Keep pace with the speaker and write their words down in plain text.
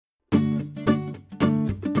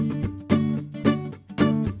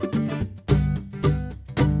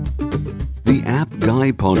App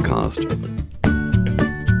Guy Podcast.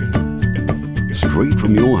 Straight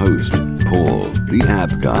from your host, Paul, the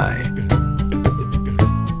App Guy.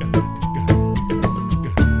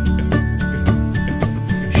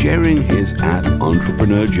 Sharing his app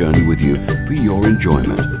entrepreneur journey with you for your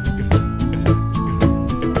enjoyment.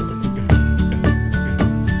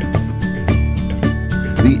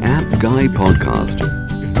 The App Guy Podcast.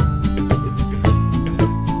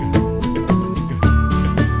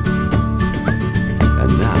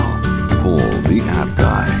 And now, Paul, the App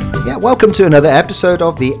Guy. Yeah, welcome to another episode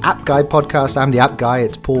of the App Guy Podcast. I'm the App Guy,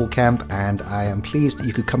 it's Paul Kemp, and I am pleased that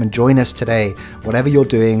you could come and join us today. Whatever you're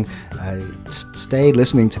doing, stay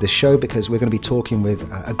listening to the show because we're going to be talking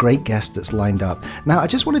with a great guest that's lined up. Now, I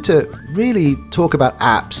just wanted to really talk about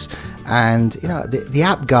apps. And, you know, the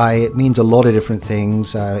app guy, it means a lot of different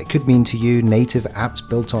things. It could mean to you native apps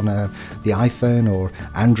built on the iPhone or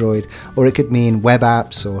Android, or it could mean web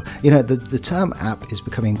apps, or, you know, the term app is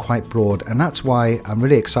becoming quite broad. And that's why I'm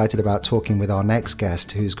really excited about talking with our next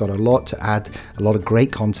guest, who's got a lot to add, a lot of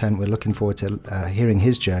great content. We're looking forward to hearing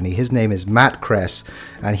his journey. His name is Matt Kress,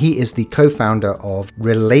 and he is the co-founder of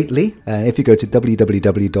Relately. And if you go to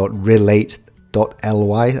www.relate.ly.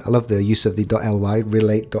 I love the use of the .ly,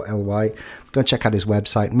 relate.ly. Go and check out his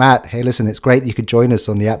website. Matt, hey, listen, it's great that you could join us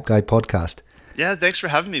on the App Guy Podcast. Yeah, thanks for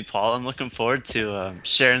having me, Paul. I'm looking forward to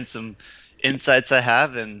sharing some insights I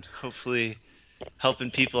have and hopefully helping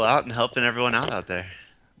people out and helping everyone out there.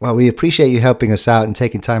 Well, we appreciate you helping us out and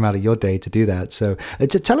taking time out of your day to do that. So to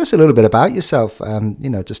tell us a little bit about yourself,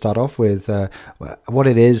 to start off with what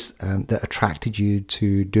it is that attracted you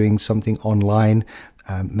to doing something online.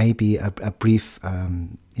 Maybe a brief, I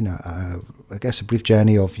guess a brief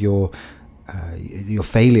journey of your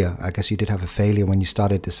failure. I guess you did have a failure when you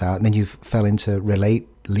started this out, and then you fell into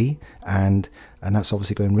Relately, and that's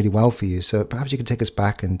obviously going really well for you. So perhaps you could take us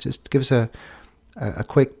back and just give us a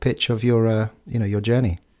quick pitch of your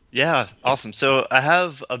journey. Yeah, awesome. So I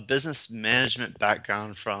have a business management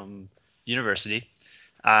background from university.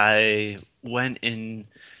 When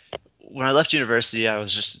I left university, I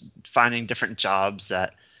was just finding different jobs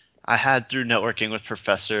that I had through networking with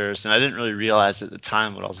professors, and I didn't really realize at the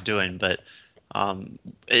time what I was doing. But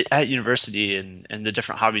at university and the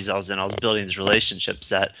different hobbies I was in, I was building these relationships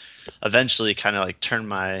that eventually kind of like turned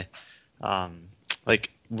my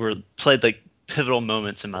played like pivotal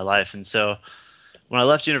moments in my life. And so when I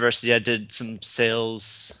left university, I did some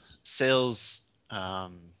sales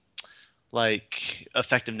like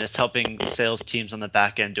effectiveness, helping sales teams on the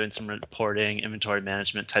back end, doing some reporting, inventory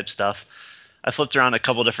management type stuff. I switched around to a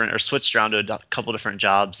couple different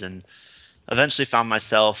jobs, and eventually found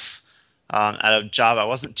myself at a job I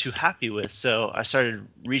wasn't too happy with. So I started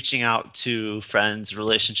reaching out to friends,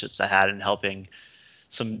 relationships I had, and helping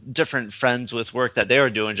some different friends with work that they were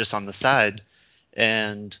doing just on the side.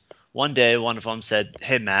 And one day, one of them said,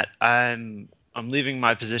 "Hey, Matt, I'm leaving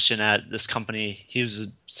my position at this company." He was a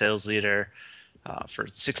sales leader for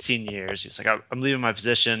 16 years. He was like, "I'm leaving my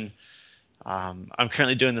position. I'm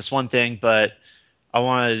currently doing this one thing, but I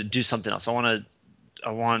want to do something else. I want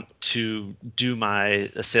to do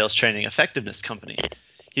a sales training effectiveness company."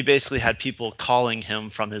 He basically had people calling him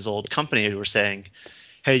from his old company who were saying,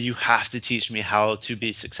 "Hey, you have to teach me how to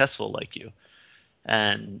be successful like you."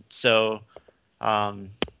 And so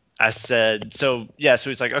I said, so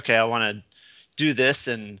he's like, "Okay, I want to do this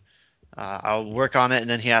and I'll work on it." And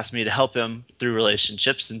then he asked me to help him through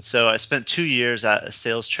relationships. And so I spent 2 years at a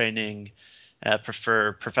sales training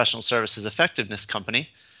for professional services effectiveness company.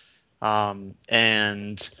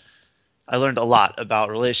 And I learned a lot about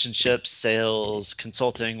relationships, sales,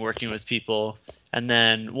 consulting, working with people. And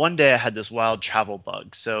then one day I had this wild travel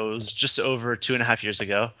bug. So it was just over 2.5 years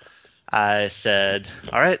ago. I said,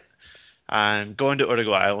 "All right, I'm going to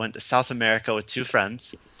Uruguay." I went to South America with 2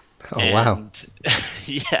 friends. Oh, wow.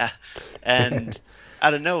 Yeah. And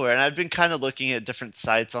out of nowhere, and I'd been kind of looking at different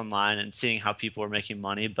sites online and seeing how people were making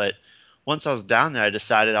money. But once I was down there, I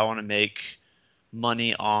decided I want to make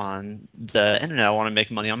money on the internet. I want to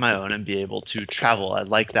make money on my own and be able to travel. I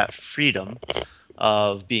like that freedom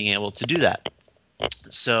of being able to do that.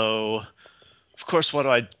 So, of course, what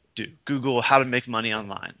do? Google how to make money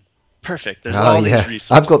online. Perfect. There's all these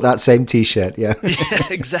resources. I've got that same T-shirt. Yeah.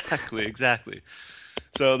 Yeah, exactly.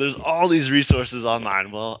 So there's all these resources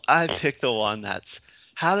online. Well, I picked the one that's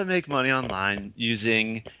how to make money online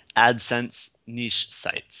using AdSense niche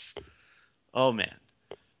sites. Oh, man.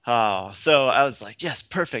 So I was like, yes,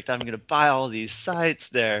 perfect. I'm going to buy all these sites.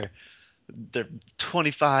 They're $25,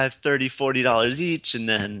 $30, $40 each, and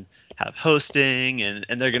then have hosting, and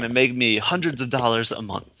they're going to make me hundreds of dollars a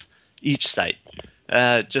month each site.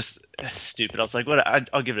 Just stupid. I was like, what?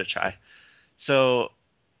 I'll give it a try. So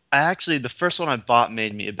the first one I bought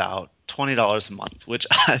made me about $20 a month, which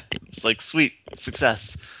was like sweet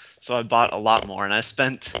success. So I bought a lot more, and I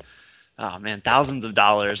spent, oh man, thousands of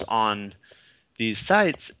dollars on these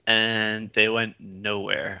sites, and they went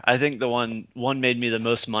nowhere. I think the one made me the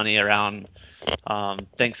most money around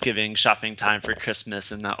Thanksgiving shopping time for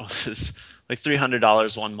Christmas, and that was like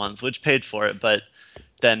 $300 one month, which paid for it, but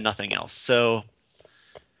then nothing else. So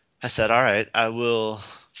I said, all right, I will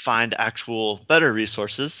find actual better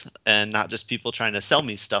resources and not just people trying to sell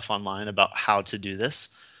me stuff online about how to do this,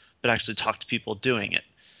 but actually talk to people doing it.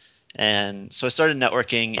 And so I started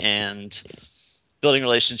networking and building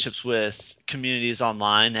relationships with communities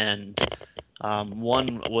online. And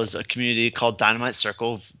one was a community called Dynamite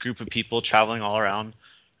Circle, a group of people traveling all around,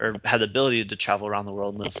 or had the ability to travel around the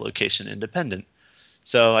world and live location independent.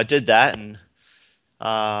 So I did that, and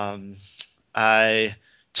I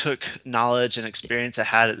took knowledge and experience I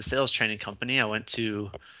had at the sales training company. I went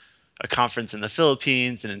to a conference in the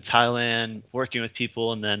Philippines and in Thailand, working with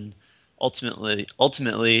people, and then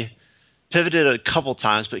ultimately pivoted a couple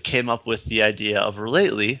times, but came up with the idea of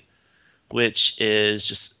Relately, which is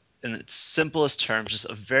just in its simplest terms, just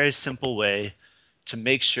a very simple way to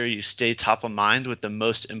make sure you stay top of mind with the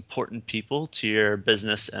most important people to your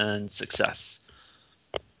business and success.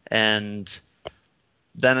 And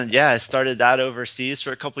then, yeah, I started that overseas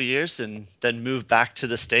for a couple years and then moved back to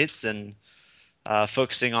the States and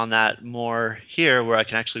focusing on that more here where I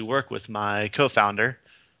can actually work with my co-founder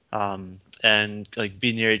and like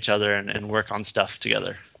be near each other and work on stuff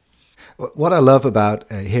together. What I love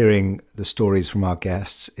about hearing the stories from our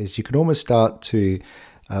guests is you can almost start to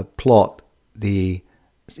plot the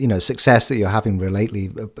success that you're having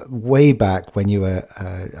lately way back when you were,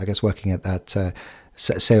 I guess, working at that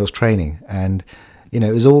sales training. And,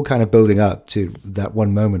 it was all kind of building up to that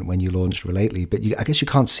one moment when you launched Relately. But I guess you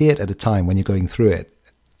can't see it at a time when you're going through it.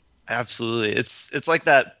 Absolutely. It's like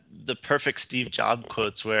the perfect Steve Jobs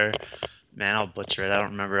quotes where, man, I'll butcher it. I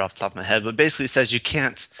don't remember it off the top of my head, but basically says you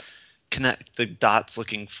can't connect the dots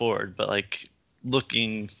looking forward, but like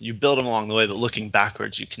you build them along the way, but looking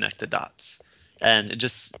backwards, you connect the dots. And it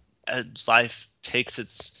just, life takes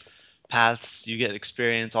its paths, you get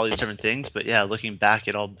experience, all these different things. But yeah, looking back,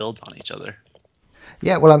 it all builds on each other.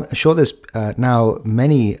 Yeah, well, I'm sure there's now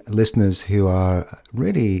many listeners who are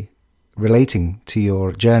really relating to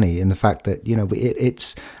your journey in the fact that,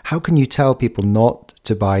 it's how can you tell people not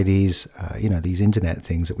to buy these, these internet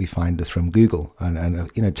things that we find from Google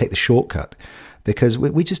and take the shortcut, because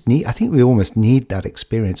we just need, I think we almost need that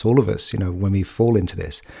experience, all of us, when we fall into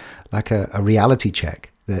this, like a reality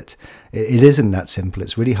check that it isn't that simple.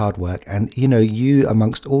 It's really hard work. And, you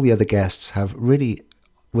amongst all the other guests have really,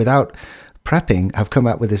 without prepping, have come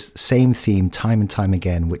up with this same theme time and time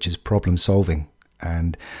again, which is problem solving.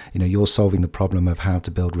 And, you're solving the problem of how to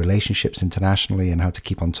build relationships internationally and how to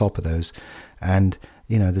keep on top of those. And,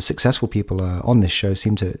 the successful people on this show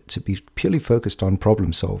seem to be purely focused on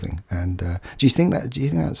problem solving. And do you think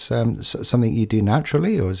that's something you do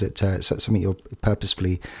naturally, or is it something you're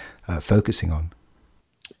purposefully focusing on?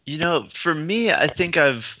 For me, I think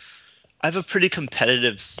I have a pretty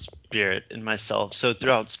competitive spirit in myself. So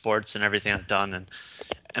throughout sports and everything I've done,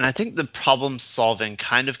 and I think the problem solving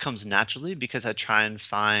kind of comes naturally because I try and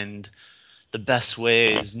find the best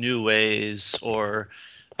ways, new ways, or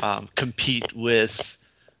compete with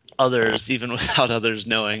others even without others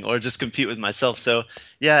knowing, or just compete with myself. So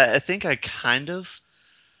yeah, I think I kind of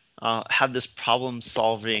have this problem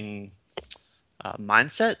solving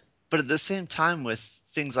mindset, but at the same time with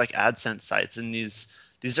things like AdSense sites and these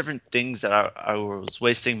different things that I was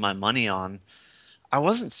wasting my money on, I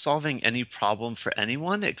wasn't solving any problem for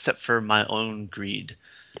anyone except for my own greed.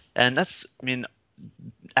 And AdSense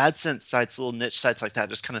sites, little niche sites like that,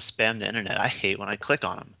 just kind of spam the internet. I hate when I click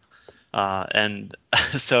on them. And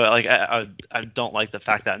so like, I don't like the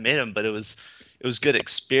fact that I made them, but it was good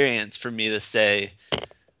experience for me to say,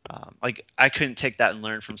 like I couldn't take that and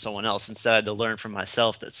learn from someone else. Instead, I had to learn from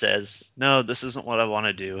myself that says, no, this isn't what I want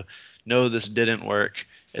to do. No, this didn't work.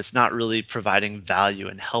 It's not really providing value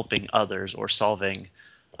and helping others or solving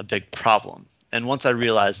a big problem. And once I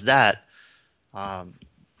realized that,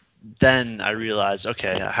 then I realized,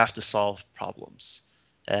 okay, I have to solve problems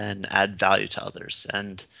and add value to others.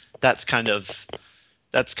 And that's kind of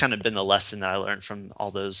been the lesson that I learned from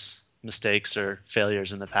all those mistakes or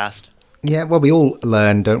failures in the past. Yeah, well, we all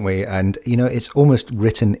learn, don't we? And, it's almost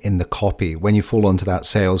written in the copy when you fall onto that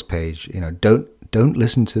sales page, don't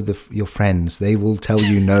listen to your friends. They will tell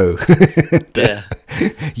you no. Yeah.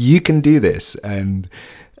 You can do this. And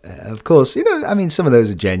Of course, I mean, some of those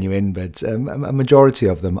are genuine, but a majority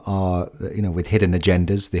of them are, with hidden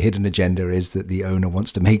agendas. The hidden agenda is that the owner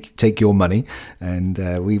wants to take your money, and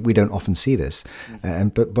we don't often see this.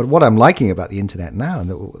 And but what I'm liking about the internet now, and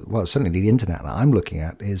well, certainly the internet that I'm looking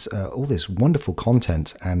at, is all this wonderful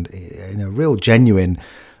content and real genuine,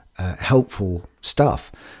 helpful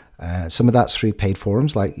stuff. Some of that's through paid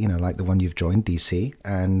forums, like the one you've joined, DC,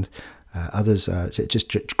 and others,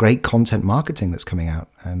 just great content marketing that's coming out,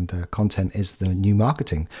 and content is the new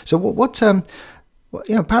marketing. So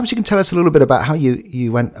perhaps you can tell us a little bit about how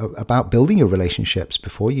you went about building your relationships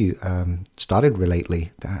before you started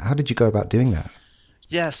Relately. How did you go about doing that?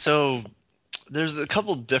 Yeah, so there's a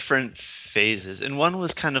couple different phases, and one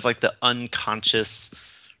was kind of like the unconscious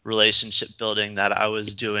relationship building that I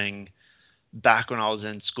was doing back when I was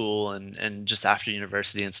in school and just after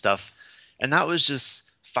university and stuff. And that was just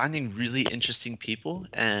finding really interesting people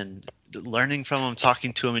and learning from them,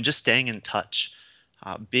 talking to them, and just staying in touch,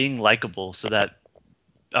 being likable, so that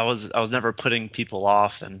I was never putting people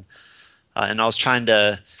off, and I was trying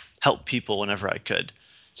to help people whenever I could.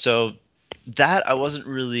 So that I wasn't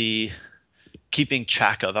really keeping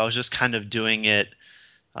track of. I was just kind of doing it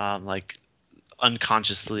like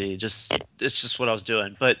unconsciously. It's just what I was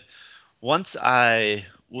doing. But once I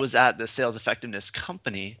was at the sales effectiveness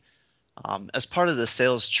company, as part of the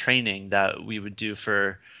sales training that we would do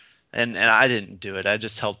and I didn't do it. I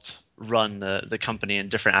just helped run the company in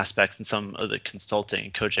different aspects and some of the consulting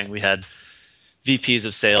and coaching. We had VPs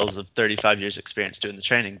of sales of 35 years experience doing the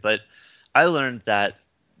training. But I learned that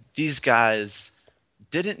these guys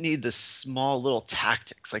didn't need the small little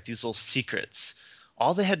tactics, like these little secrets.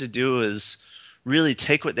 All they had to do was really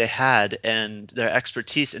take what they had and their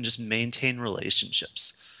expertise and just maintain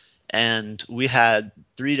relationships. And we had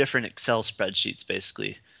 3 different Excel spreadsheets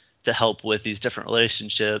basically to help with these different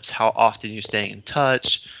relationships. How often you're staying in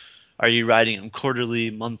touch? Are you writing them quarterly,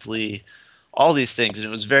 monthly? All these things. And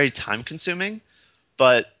it was very time consuming,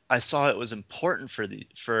 but I saw it was important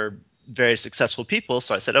for very successful people.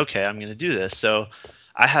 So I said, okay, I'm going to do this. So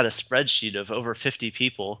I had a spreadsheet of over 50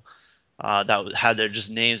 people that had their just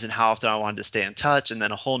names and how often I wanted to stay in touch. And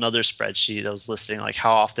then a whole nother spreadsheet that was listing like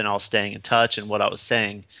how often I was staying in touch and what I was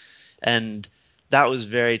saying. And that was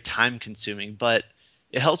very time consuming, but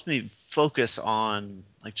it helped me focus on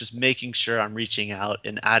like just making sure I'm reaching out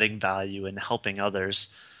and adding value and helping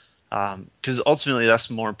others. Because ultimately that's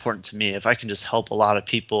more important to me. If I can just help a lot of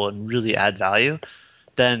people and really add value,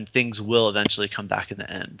 then things will eventually come back in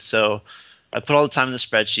the end. So I put all the time in the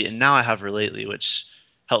spreadsheet, and now I have Relately, which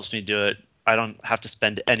helps me do it. I don't have to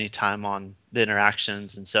spend any time on the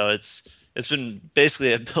interactions, and so it's been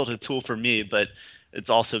basically built a tool for me, but it's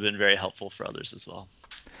also been very helpful for others as well.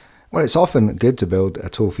 Well, it's often good to build a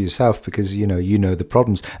tool for yourself because you know the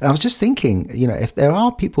problems. And I was just thinking, if there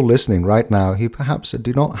are people listening right now who perhaps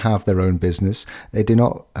do not have their own business, they do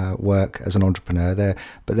not work as an entrepreneur,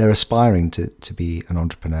 but they're aspiring to be an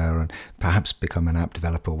entrepreneur and perhaps become an app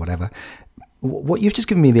developer or whatever. What you've just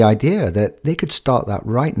given me the idea that they could start that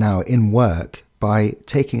right now in work by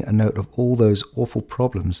taking a note of all those awful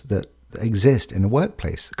problems that exist in the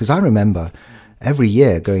workplace. Because I remember every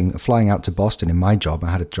year flying out to Boston in my job. I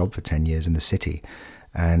had a job for 10 years in the city,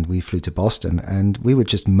 and we flew to Boston, and we would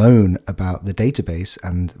just moan about the database,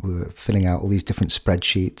 and we were filling out all these different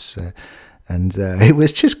spreadsheets, and it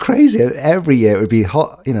was just crazy. Every year it would be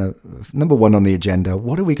hot, number one on the agenda.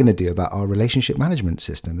 What are we going to do about our relationship management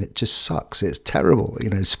system? It just sucks. It's terrible.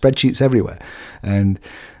 Spreadsheets everywhere, and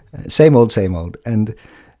same old. And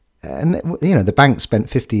the bank spent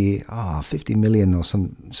 50 million or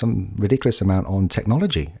some ridiculous amount on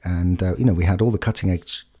technology, and we had all the cutting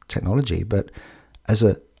edge technology. But as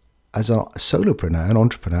a solopreneur, an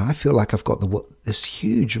entrepreneur, I feel like I've got this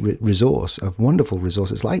huge resource of wonderful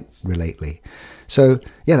resources like Relately. So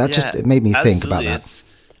it made me think about that.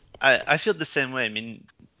 I feel the same way. I mean,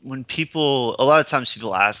 a lot of times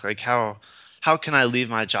people ask like how can I leave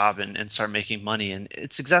my job and start making money, and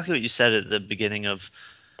it's exactly what you said at the beginning of.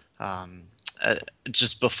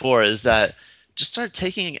 Just before, is that just start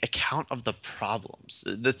taking account of the problems,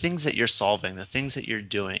 the things that you're solving, the things that you're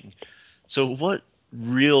doing. So what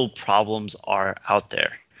real problems are out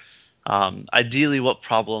there? Ideally, what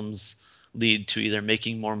problems lead to either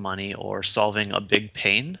making more money or solving a big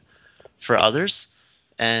pain for others,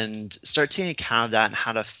 and start taking account of that and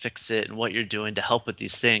how to fix it and what you're doing to help with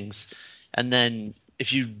these things. And then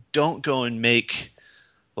if you don't go and make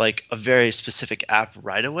like a very specific app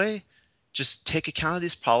right away, just take account of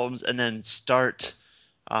these problems and then start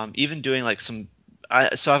even doing like so I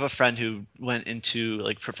have a friend who went into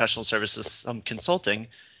like professional services, some consulting,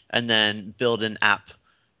 and then build an app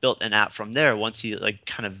built an app from there once he like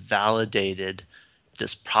kind of validated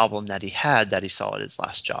this problem that he had that he saw at his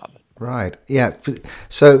last job. Right. Yeah.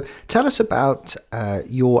 So tell us about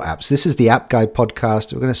your apps. This is the App Guy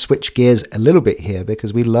podcast. We're going to switch gears a little bit here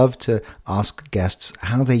because we love to ask guests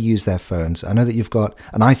how they use their phones. I know that you've got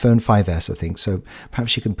an iPhone 5S, I think. So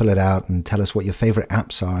perhaps you can pull it out and tell us what your favorite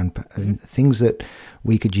apps are and things that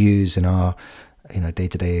we could use in our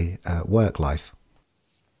day-to-day work life.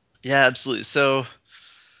 Yeah, absolutely. So,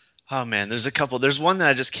 oh man, there's a couple. There's one that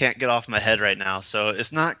I just can't get off my head right now. So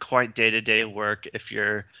it's not quite day-to-day work if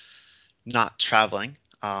you're not traveling.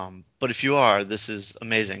 But if you are, this is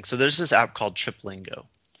amazing. So there's this app called TripLingo.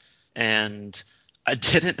 And I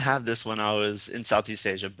didn't have this when I was in Southeast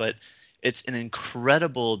Asia, but it's an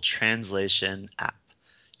incredible translation app.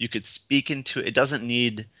 You could speak into it. It doesn't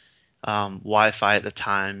need Wi-Fi at the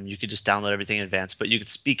time. You could just download everything in advance, but you could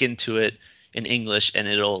speak into it in English and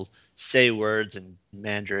it'll say words in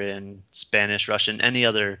Mandarin, Spanish, Russian, any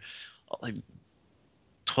other like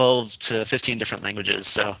 12 to 15 different languages.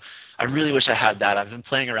 So I really wish I had that. I've been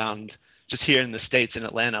playing around just here in the States in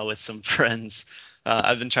Atlanta with some friends.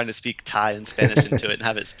 I've been trying to speak Thai and Spanish into it and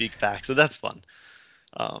have it speak back. So that's fun.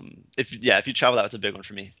 If you travel, that's a big one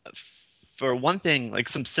for me. For one thing, like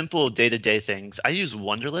some simple day-to-day things, I use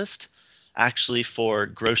Wunderlist actually for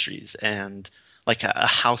groceries and like a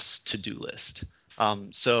house to-do list.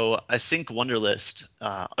 So I sync Wunderlist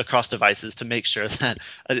across devices to make sure that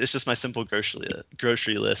it's just my simple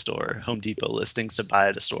grocery list or Home Depot list, things to buy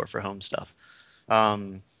at a store for home stuff.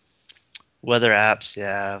 Weather apps,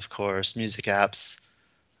 yeah, of course. Music apps.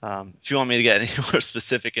 If you want me to get any more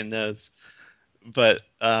specific in those, but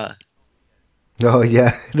Oh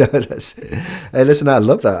yeah, no, hey, listen, I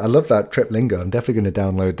love that. I love that TripLingo. I'm definitely going to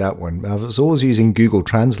download that one. I was always using Google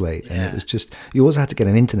Translate, and it was just you always had to get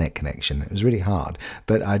an internet connection. It was really hard,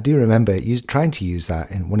 but I do remember trying to use that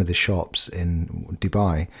in one of the shops in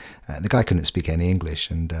Dubai. The guy couldn't speak any English,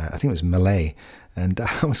 and I think it was Malay. And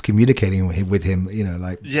I was communicating with him,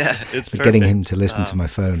 it's perfect. Getting him to listen to my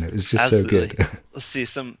phone. It was just absolutely. so good. Let's see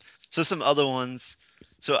some other ones.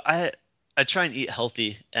 So I try and eat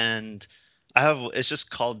healthy, and it's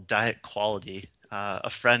just called Diet Quality. A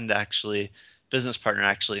friend actually, business partner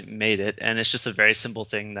actually made it, and it's just a very simple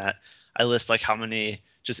thing that I list like how many,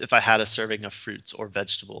 just if I had a serving of fruits or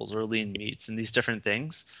vegetables or lean meats and these different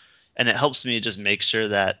things, and it helps me just make sure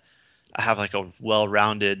that I have like a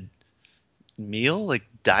well-rounded meal, like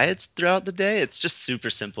diets throughout the day. It's just super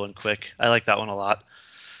simple and quick. I like that one a lot.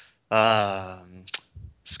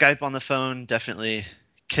 Skype on the phone, definitely.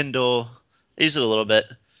 Kindle, I use it a little bit.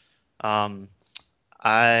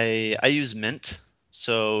 I use Mint,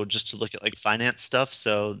 so just to look at like finance stuff.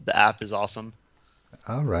 So the app is awesome.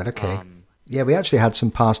 All right, okay. Yeah, we actually had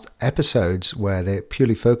some past episodes where they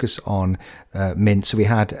purely focus on Mint. So we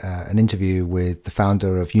had an interview with the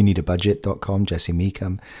founder of youneedabudget.com, Jesse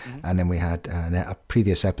Meekum. And then we had a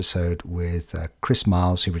previous episode with Chris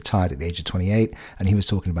Miles, who retired at the age of 28. And he was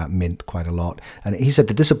talking about Mint quite a lot. And he said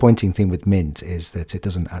the disappointing thing with Mint is that it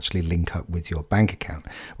doesn't actually link up with your bank account,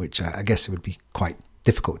 which I guess it would be quite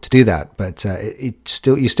difficult to do that. But you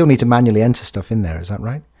still need to manually enter stuff in there. Is that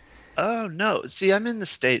right? Oh no. See, I'm in the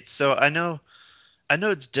States, so I know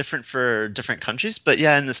it's different for different countries, but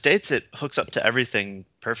yeah, in the States it hooks up to everything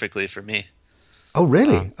perfectly for me. Oh,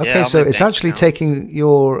 really? Okay, so it's actually taking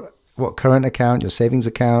your current account, your savings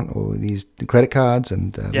account, or these credit cards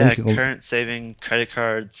and current saving, credit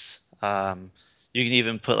cards. You can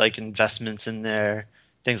even put like investments in there,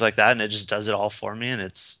 things like that, and it just does it all for me, and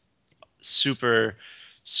it's super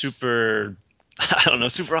I don't know,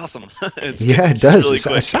 super awesome. It does. Really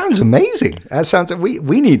it sounds amazing.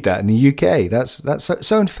 We need that in the UK. That's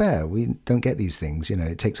so unfair. We don't get these things.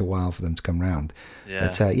 It takes a while for them to come around. Yeah.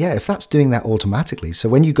 But if that's doing that automatically, so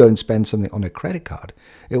when you go and spend something on a credit card,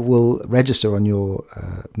 it will register on your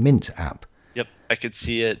Mint app. Yep, I could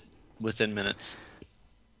see it within minutes.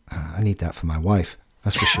 I need that for my wife.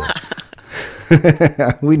 That's for sure.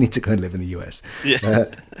 We need to go and live in the US. Yeah.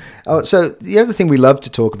 So the other thing we love to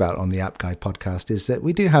talk about on the App Guy podcast is that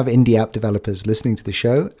we do have indie app developers listening to the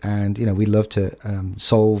show, and we love to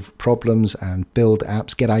solve problems and build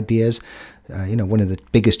apps, get ideas. One of the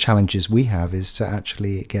biggest challenges we have is to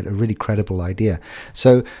actually get a really credible idea.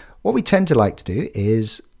 So what we tend to like to do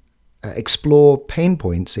is explore pain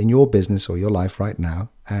points in your business or your life right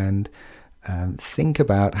now, and think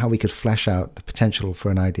about how we could flesh out the potential for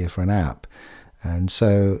an idea for an app. And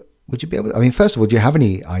so would you be able first of all, do you have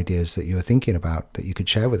any ideas that you're thinking about that you could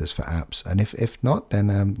share with us for apps? And if not,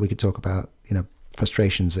 then we could talk about,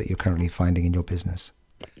 frustrations that you're currently finding in your business.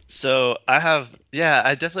 So I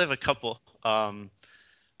definitely have a couple.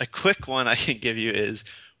 A quick one I can give you is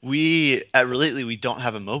we at Relately we don't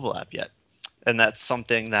have a mobile app yet, and that's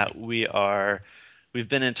something that we've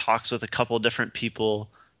been in talks with a couple different people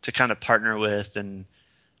to kind of partner with and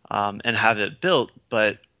have it built,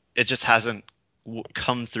 but it just hasn't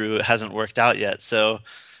come through. It hasn't worked out yet. So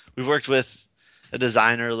we've worked with a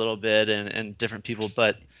designer a little bit and different people,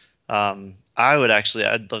 but I'd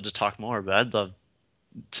love to talk more, but I'd love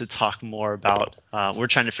to talk more about, we're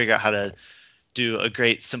trying to figure out how to do a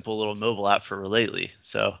great, simple little mobile app for Relately.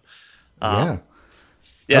 So, Yeah.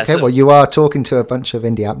 yeah, Okay, so well, you are talking to a bunch of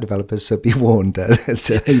indie app developers, so be warned.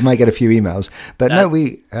 So you might get a few emails. But no,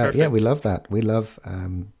 we perfect. love that. We love,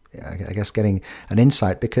 I guess, getting an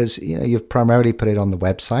insight because you've primarily put it on the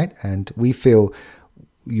website, and we feel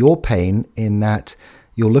your pain in that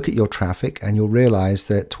you'll look at your traffic and you'll realize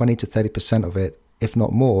that 20 to 30% of it, if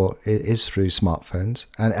not more, is through smartphones,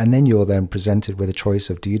 and then you're then presented with a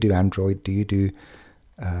choice of, do you do Android, do you do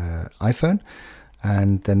iPhone?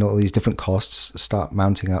 And then all these different costs start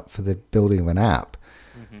mounting up for the building of an app.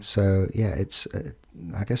 Mhm. So yeah, it's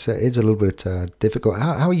I guess it's a little bit difficult.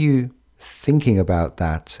 How are you thinking about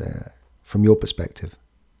that from your perspective?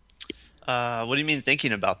 What do you mean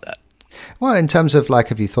thinking about that? Well, in terms of like,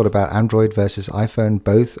 have you thought about Android versus iPhone,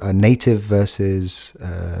 both native versus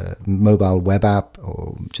mobile web app,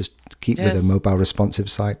 or just keep with a Yes. mobile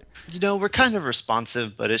responsive site? We're kind of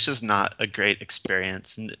responsive, but it's just not a great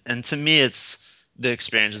experience. And to me, it's the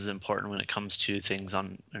experience is important when it comes to things I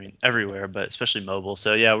mean, everywhere, but especially mobile.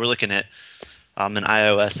 So yeah, we're looking at an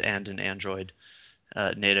iOS and an Android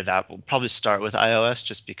native app. We'll probably start with iOS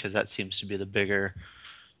just because that seems to be the bigger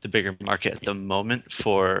market at the moment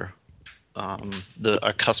for the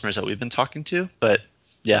our customers that we've been talking to. But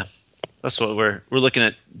yeah, that's what we're looking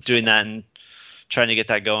at doing that and trying to get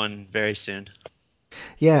that going very soon.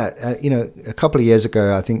 Yeah, a couple of years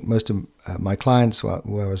ago, I think most of my clients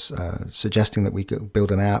was suggesting that we could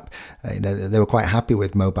build an app. They were quite happy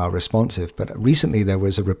with mobile responsive, but recently there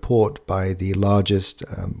was a report by the largest,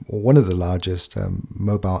 or one of the largest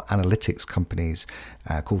mobile analytics companies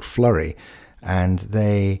called Flurry, and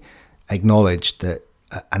they acknowledged that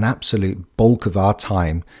an absolute bulk of our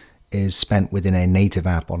time is spent within a native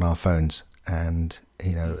app on our phones, and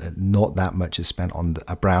not that much is spent on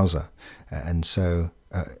a browser. And so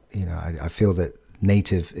I feel that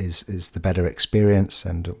native is the better experience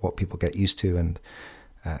and what people get used to, and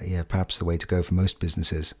perhaps the way to go for most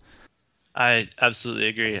businesses. I absolutely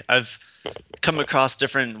agree. I've come across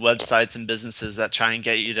different websites and businesses that try and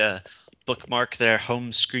get you to bookmark their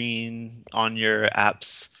home screen on your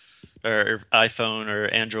apps or iPhone or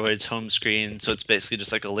Android's home screen. So it's basically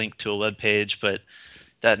just like a link to a web page, but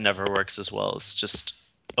that never works as well as just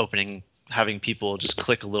having people just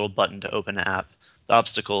click a little button to open an app. The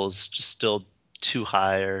obstacle is just still too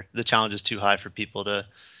high, or the challenge is too high for people to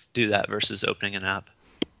do that versus opening an app.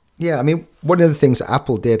 Yeah, I mean, one of the things that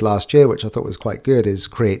Apple did last year, which I thought was quite good, is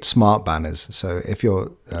create smart banners. So if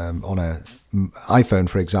you're on a iPhone,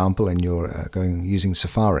 for example, and you're using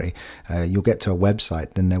Safari, you'll get to a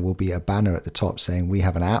website, then there will be a banner at the top saying, "We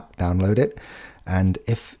have an app, download it." And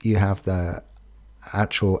if you have the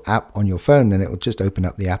actual app on your phone, then it will just open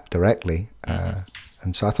up the app directly.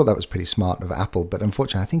 And so I thought that was pretty smart of Apple, but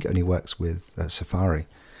unfortunately, I think it only works with Safari.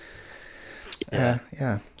 Yeah.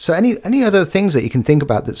 Yeah. So any other things that you can think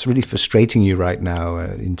about that's really frustrating you right now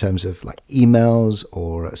in terms of like emails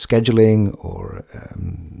or scheduling, or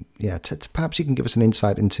perhaps you can give us an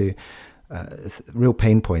insight into real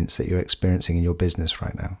pain points that you're experiencing in your business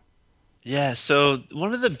right now. Yeah. So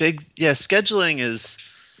one of the big, yeah, scheduling's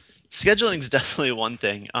definitely one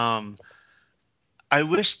thing. I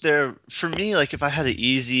wish for me, like if I had an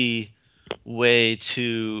easy way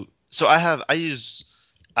so I use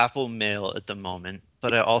Apple Mail at the moment,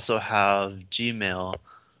 but I also have Gmail,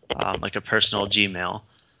 like a personal Gmail.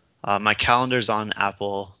 My calendar's on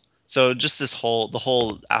Apple. So just the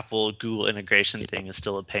whole Apple Google integration thing is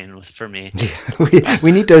still a pain for me.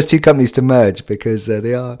 we need those two companies to merge because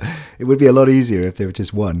it would be a lot easier if they were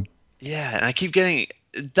just one. Yeah, and I keep getting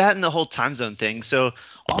that and the whole time zone thing. So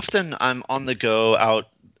often I'm on the go, out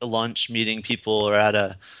at lunch, meeting people, or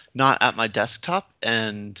not at my desktop.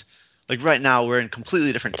 And like right now, we're in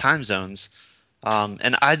completely different time zones.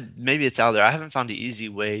 And maybe it's out there. I haven't found an easy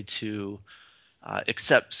way to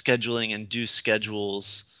accept scheduling and do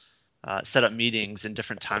schedules, set up meetings in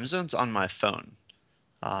different time zones on my phone.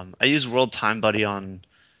 I use World Time Buddy on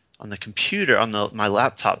the computer on my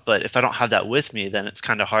laptop, but if I don't have that with me, then it's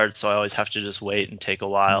kind of hard. So I always have to just wait and take a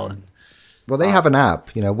while. And Well, they have an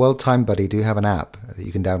app. World Time Buddy do have an app that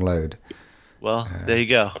you can download. well, there you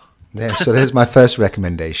go. Yeah, so there's my first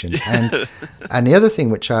recommendation. And the other thing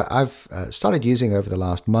which I've started using over the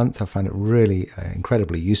last month, I find it really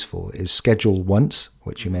incredibly useful, is Schedule Once,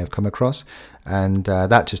 which you may have come across. And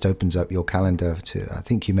that just opens up your calendar to, I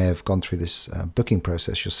think you may have gone through this booking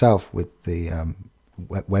process yourself with the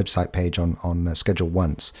website page on Schedule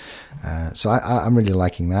Once. So I'm really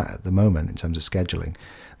liking that at the moment in terms of scheduling.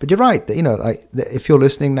 But you're right, that, like if you're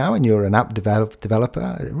listening now and you're an app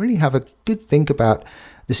developer, really have a good think about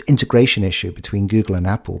this integration issue between Google and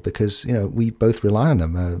Apple, because we both rely on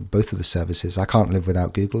them, both of the services. I can't live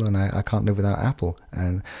without Google, and I can't live without Apple.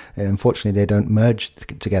 And unfortunately, they don't merge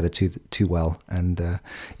together too well, and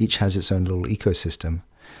each has its own little ecosystem.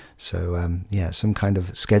 So some kind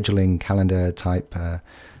of scheduling calendar type.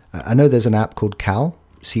 I know there's an app called Cal,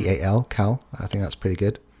 Cal. I think that's pretty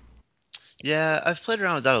good. Yeah, I've played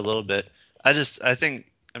around with that a little bit. I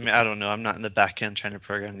don't know. I'm not in the back end trying to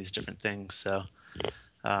program these different things, so.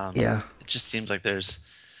 Yeah. It just seems like there's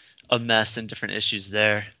a mess and different issues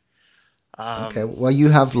there. Okay. Well, you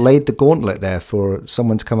have laid the gauntlet there for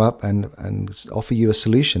someone to come up and offer you a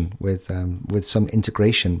solution with some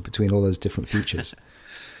integration between all those different features.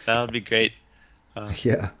 That would be great.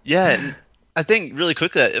 Yeah. Yeah, and I think really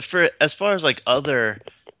quickly, as far as like other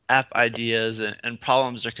app ideas and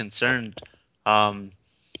problems are concerned,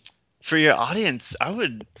 for your audience, I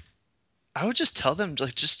would just tell them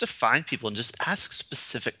just to find people and just ask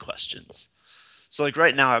specific questions. So like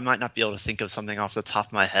right now, I might not be able to think of something off the top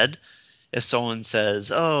of my head. If someone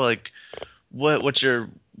says, "Oh, like what's your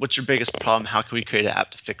biggest problem? How can we create an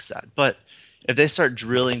app to fix that?" But if they start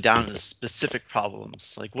drilling down into specific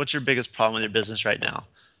problems, like what's your biggest problem with your business right now?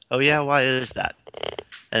 Oh yeah, why is that?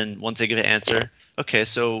 And once they give an answer, okay,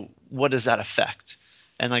 so what does that affect?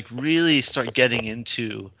 And like really start getting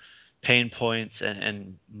into pain points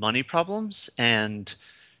and money problems, and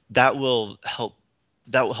that will help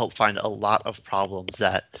find a lot of problems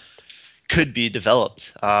that could be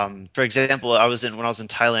developed. For example, when I was in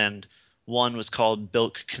Thailand, one was called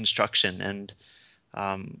Bilk Construction, and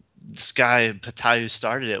this guy Patai who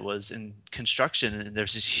started it was in construction, and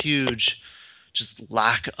there's this huge just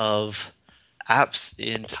lack of apps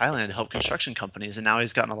in Thailand to help construction companies, and now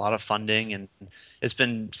he's gotten a lot of funding, and it's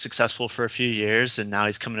been successful for a few years, and now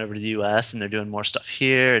he's coming over to the US, and they're doing more stuff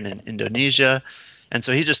here and in Indonesia. And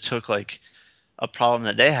so he just took like a problem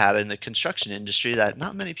that they had in the construction industry that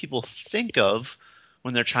not many people think of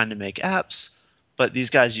when they're trying to make apps, but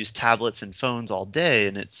these guys use tablets and phones all day,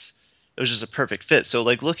 and it was just a perfect fit. So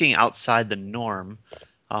like looking outside the norm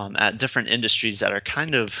at different industries that are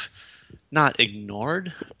kind of not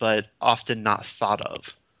ignored, but often not thought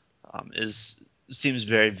of, seems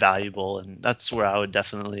very valuable, and that's where I would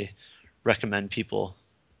definitely recommend people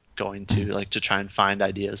going to, like, to try and find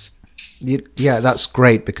ideas. Yeah, that's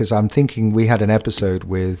great, because I'm thinking we had an episode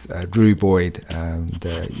with Drew Boyd, and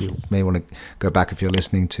you may want to go back if you're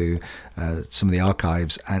listening to some of the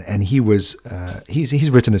archives. And he was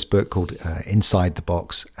he's written this book called Inside the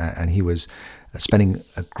Box, and he was spending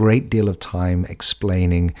a great deal of time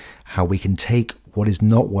explaining how we can take what is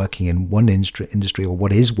not working in one industry or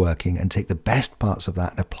what is working and take the best parts of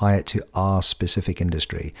that and apply it to our specific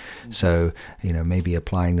industry. Mm-hmm. So, maybe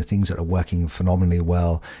applying the things that are working phenomenally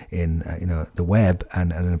well in, the web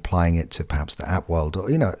and applying it to perhaps the app world. Or,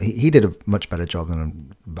 he did a much better job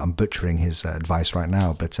than I'm butchering his advice right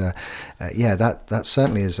now. But that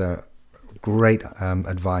certainly is a great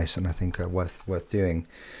advice, and I think worth doing.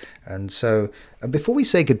 And so before we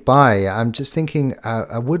say goodbye, I'm just thinking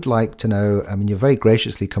I would like to know, you've very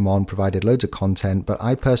graciously come on, provided loads of content, but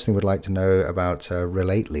I personally would like to know about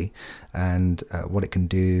Relately and what it can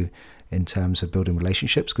do in terms of building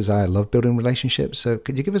relationships, because I love building relationships. So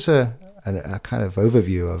could you give us a kind of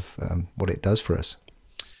overview of what it does for us?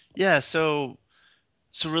 Yeah, so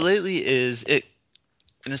Relately is, it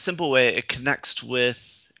in a simple way, it connects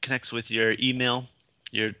with your email,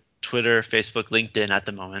 your Twitter, Facebook, LinkedIn at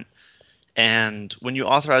the moment. And when you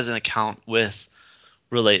authorize an account with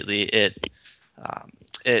Relately,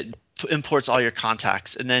 it imports all your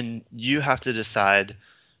contacts, and then you have to decide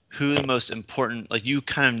who the most important, like you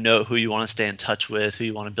kind of know who you want to stay in touch with, who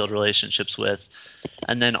you want to build relationships with.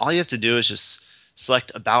 And then all you have to do is just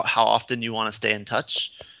select about how often you want to stay in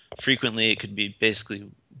touch. Frequently, it could be basically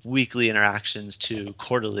weekly interactions to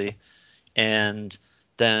quarterly. And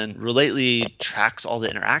then Relately tracks all the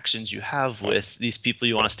interactions you have with these people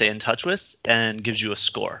you want to stay in touch with and gives you a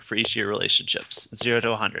score for each of your relationships, 0 to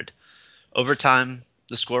 100. Over time,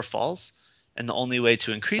 the score falls, and the only way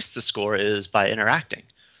to increase the score is by interacting.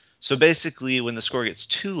 So basically, when the score gets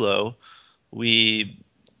too low, we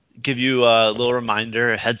give you a little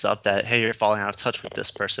reminder, a heads up that, hey, you're falling out of touch with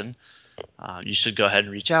this person. you should go ahead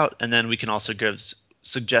and reach out. And then we can also give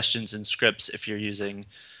suggestions and scripts if you're using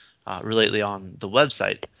Relately on the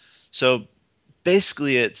website. So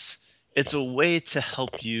basically, it's a way to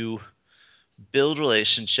help you build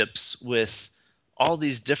relationships with all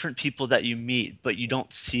these different people that you meet, but you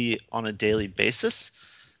don't see on a daily basis.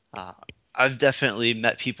 I've definitely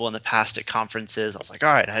met people in the past at conferences. I was like,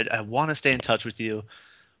 all right, I want to stay in touch with you.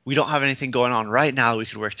 We don't have anything going on right now. We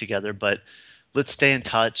could work together, but let's stay in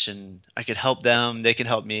touch, and I could help them. They can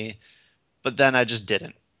help me. But then I just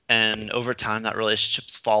didn't. And over time, that relationship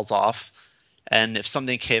falls off. And if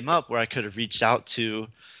something came up where I could have reached out to,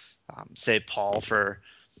 say, Paul for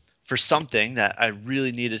something that I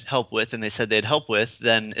really needed help with, and they said they'd help with,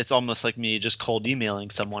 then it's almost like me just cold emailing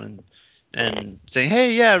someone and saying,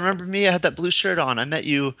 hey, yeah, remember me? I had that blue shirt on. I met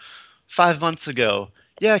you 5 months ago.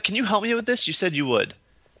 Yeah, can you help me with this? You said you would.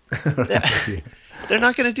 They're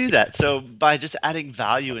not going to do that. So by just adding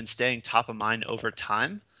value and staying top of mind over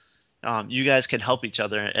time, you guys can help each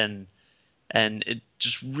other, and it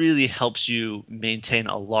just really helps you maintain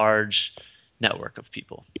a large network of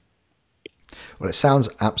people. Well, it sounds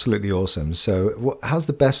absolutely awesome. So how's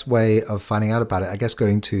the best way of finding out about it? I guess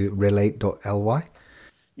going to relate.ly?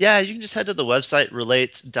 Yeah, you can just head to the website,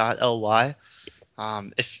 relate.ly.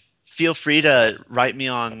 Feel free to write me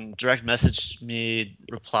on, direct message me,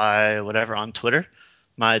 reply, whatever, on Twitter.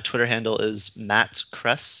 My Twitter handle is Matt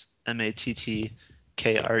Kress, MattKress.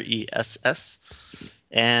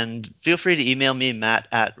 And feel free to email me,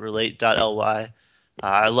 matt@relate.ly.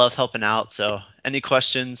 I love helping out, so any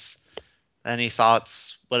questions, any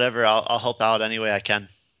thoughts, whatever, I'll help out any way I can.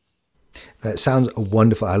 That sounds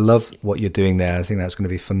wonderful. I love what you're doing there. I think that's going to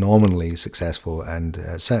be phenomenally successful, and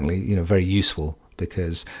certainly, very useful,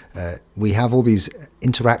 because we have all these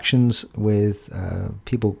interactions with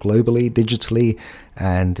people globally, digitally,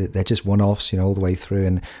 and they're just one-offs, all the way through.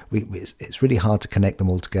 And it's really hard to connect them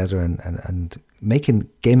all together and making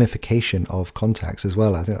gamification of contacts as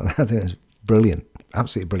well. I think it's brilliant,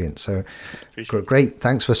 absolutely brilliant. So great,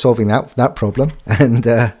 thanks for solving that problem. And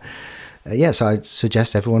so I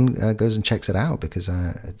suggest everyone goes and checks it out, because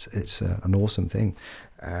it's an awesome thing.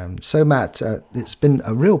 So Matt, it's been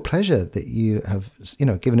a real pleasure that you have,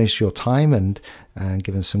 given us your time and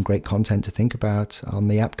given us some great content to think about on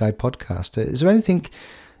the App Guy podcast. Is there anything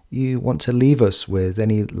you want to leave us with?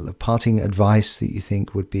 Any parting advice that you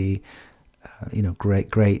think would be,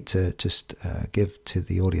 great to just give to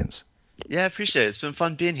the audience? Yeah, I appreciate it. It's been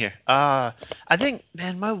fun being here. I think,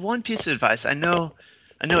 man, my one piece of advice, I know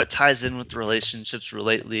it ties in with relationships,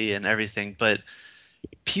 Relately, and everything, but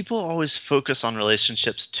people always focus on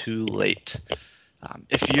relationships too late.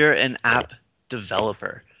 If you're an app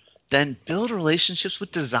developer, then build relationships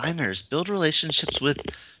with designers, build relationships with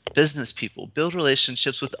business people, build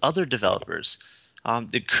relationships with other developers.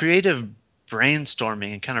 The creative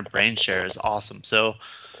brainstorming and kind of brain share is awesome. So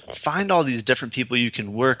find all these different people you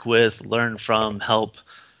can work with, learn from, help,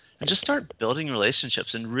 and just start building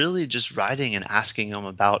relationships and really just writing and asking them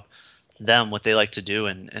about them, what they like to do,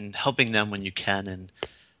 and helping them when you can.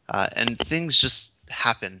 And things just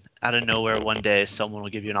happen out of nowhere. One day, someone will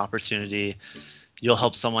give you an opportunity. You'll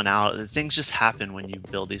help someone out. Things just happen when you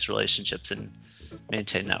build these relationships and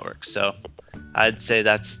maintain networks. So I'd say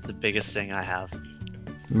that's the biggest thing I have.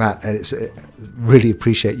 Matt, and it's really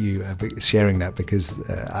appreciate you sharing that, because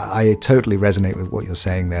I totally resonate with what you're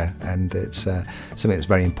saying there, and it's something that's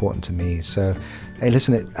very important to me. So, hey,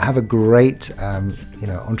 listen, have a great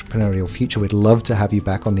entrepreneurial future. We'd love to have you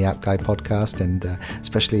back on the App Guy podcast, and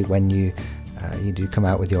especially when you do come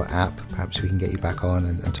out with your app, perhaps we can get you back on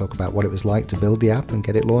and talk about what it was like to build the app and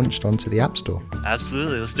get it launched onto the App Store.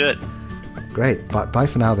 Absolutely, let's do it. Great. Bye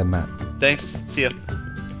for now then, Matt. Thanks. See ya.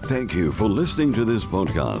 Thank you for listening to this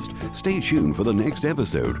podcast. Stay tuned for the next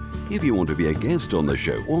episode. If you want to be a guest on the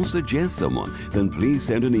show or suggest someone, then please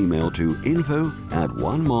send an email to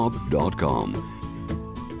info@onemob.com.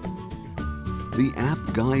 The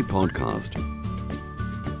App Guy Podcast.